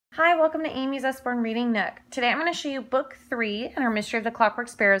Hi, welcome to Amy's Usborne Reading Nook. Today I'm going to show you book 3 in our Mystery of the Clockwork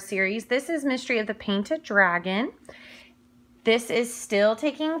Sparrow series. This is Mystery of the Painted Dragon. This is still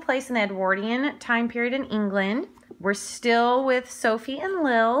taking place in the Edwardian time period in England. We're still with Sophie and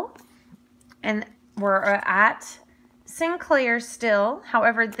Lil, and we're at Sinclair still.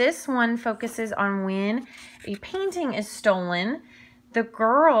 However, this one focuses on when a painting is stolen. The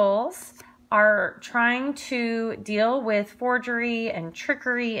girls are trying to deal with forgery and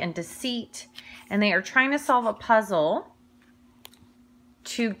trickery and deceit, and they are trying to solve a puzzle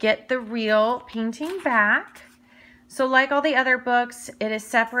to get the real painting back. So like all the other books, it is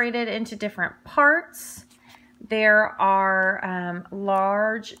separated into different parts. There are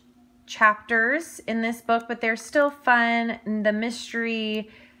large chapters in this book, but they're still fun. The mystery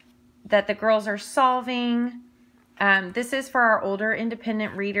that the girls are solving. This is for our older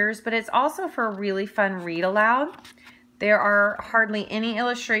independent readers, but it's also for a really fun read aloud. There are hardly any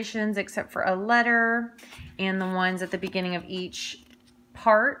illustrations except for a letter and the ones at the beginning of each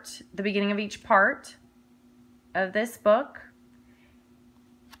part, of this book.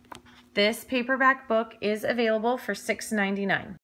 This paperback book is available for $6.99.